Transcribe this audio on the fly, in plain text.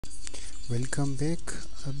Welcome back.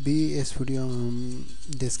 अभी इस video में हम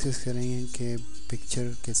डिस्कस करेंगे कि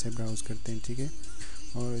पिक्चर कैसे ब्राउज़ करते हैं, ठीक है,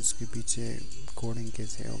 और इसके पीछे कोडिंग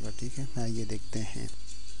कैसे होगा, ठीक है। आइए देखते हैं।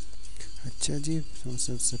 अच्छा जी, तो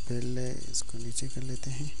सबसे पहले इसको नीचे कर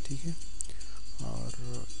लेते हैं, ठीक है, और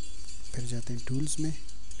फिर जाते हैं टूल्स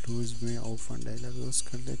में ओपन डायलॉग बॉक्स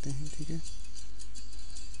कर लेते हैं, ठीक है।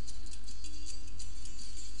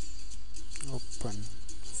 ओपन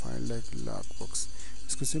फाइल डायलॉग बॉक्स,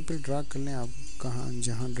 इसको सिंपल ड्रा कर लें। आप कहाँ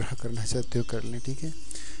जहाँ ड्रा करना चाहते हो कर लें, ठीक है,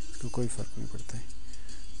 इसको कोई फ़र्क नहीं पड़ता है।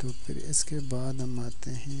 तो फिर इसके बाद हम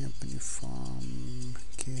आते हैं अपनी फॉर्म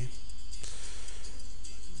के,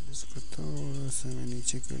 इसको थोड़ा सा मैं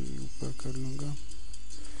नीचे कर ऊपर कर लूँगा,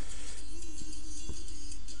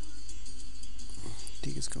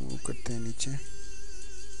 ठीक है। इसको मूव करते हैं नीचे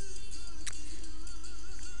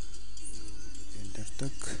इधर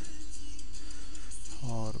तक,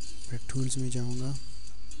 और फिर टूल्स में जाऊँगा,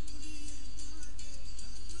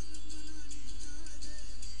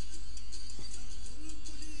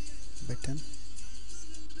 बटन,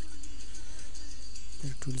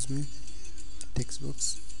 फिर टूल्स में टेक्स्ट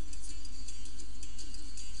बॉक्स,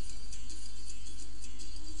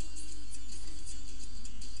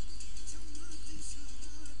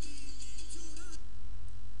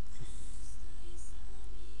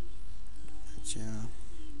 अच्छा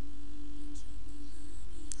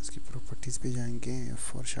इसकी प्रॉपर्टीज़ पे जाएंगे,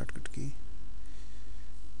 F4 शॉर्टकट की,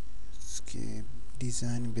 इसके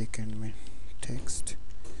डिज़ाइन बैकएंड में टेक्स्ट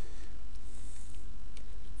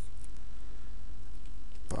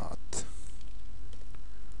पाथ,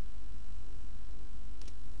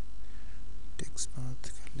 टेक्स्ट पाथ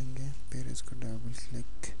कर लेंगे। फिर इसको डबल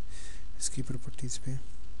क्लिक इसकी प्रॉपर्टीज़ पे,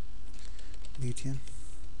 मीडियम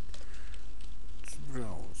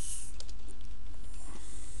ब्राउज,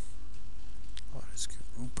 और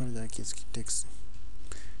इसके ऊपर जाके इसकी टेक्स्ट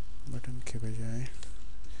बटन के बजाय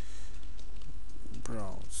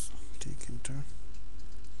ब्राउज, ठीक है, इंटर।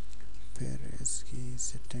 फिर इसकी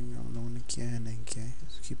सेटिंग हम लोगों ने किया है नहीं किया है,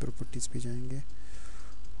 इसकी प्रॉपर्टीज़ पे जाएंगे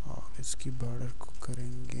और इसकी बॉर्डर को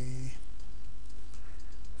करेंगे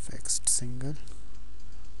फिक्स्ड सिंगल,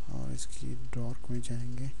 और इसकी डार्क में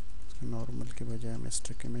जाएंगे, इसको नॉर्मल के बजाय हम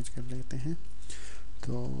स्टिक इमेज कर लेते हैं।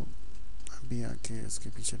 तो अभी आके इसके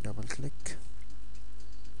पीछे डबल क्लिक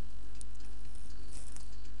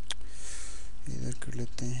इधर कर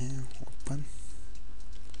लेते हैं, open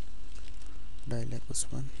dialogue box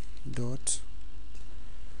 1 dot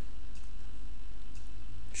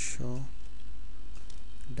show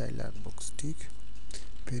dialogue box, ठीक।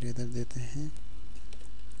 फिर इधर देते हैं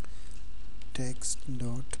text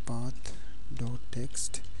dot path dot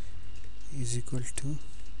text is equal to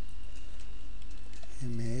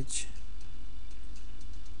image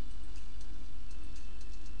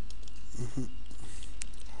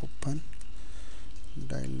open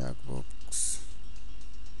dialogue box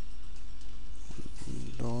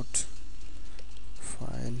dot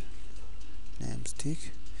file names, ठीक।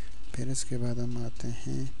 फिर इसके बाद हम आते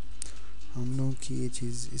हैं हम लोग की ये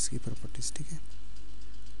चीज़, इसकी प्रॉपर्टीज़, ठीक है।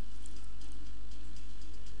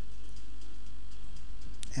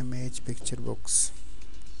 इमेज पिक्चर बॉक्स,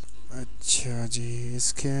 अच्छा जी,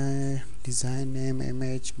 इसके डिज़ाइन नेम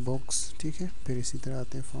इमेज बॉक्स, ठीक है। फिर इसी तरह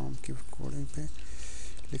आते हैं फॉर्म की कोडिंग पे,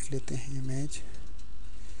 लिख लेते हैं image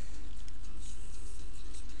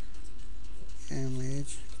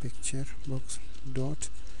picture box dot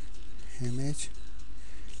image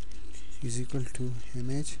is equal to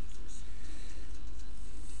image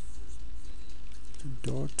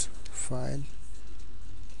dot file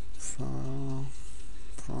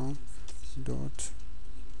from dot,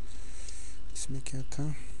 इसमें क्या था,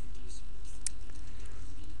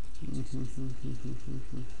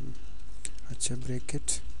 अच्छा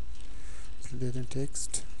ब्रैकेट, फिर देते हैं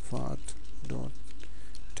टेक्स्ट पाथ डॉट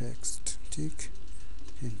टेक्स्ट, ठीक।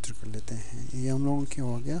 एंटर कर लेते हैं। ये हम लोगों के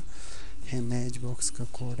हो गया इमेज बॉक्स का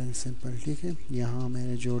कोड एंड सिंपल, ठीक है। यहाँ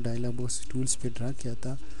मैंने जो डायलॉग बॉक्स टूल्स पे ड्रा किया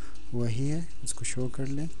था वही है, इसको शो कर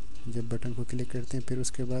लें जब बटन को क्लिक करते हैं। फिर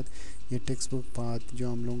उसके बाद ये टेक्स्ट बुक पाथ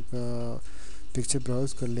जो हम लोग का पिक्चर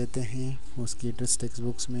ब्राउज़ कर लेते हैं उसकी एड्रेस टेक्स्ट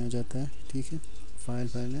बॉक्स में आ जाता है, ठीक है। फाइल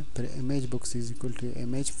है, फिर image box is equal to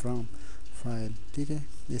image from file, ठीक है,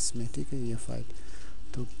 इसमें, ठीक है, ये फाइल।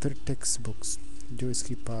 तो फिर टेक्स्ट बॉक्स जो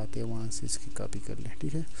इसकी पाथ है वहाँ से इसकी कॉपी कर लें,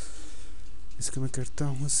 ठीक है। इसको मैं करता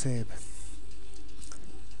हूँ सेव।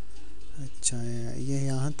 अच्छा ये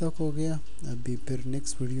यहाँ तक हो गया। अभी फिर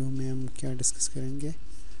नेक्स्ट वीडियो में हम क्या डिस्कस करेंगे,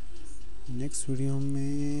 नेक्स्ट वीडियो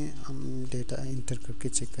में हम डेटा इंटर करके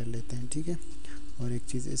चेक कर लेते हैं, ठीक है। और एक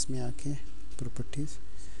चीज़ इसमें आके प्रॉपर्टीज़,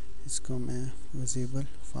 इसको मैं विजिबल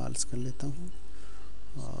फॉल्स कर लेता हूँ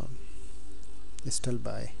और स्टल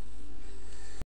बाय।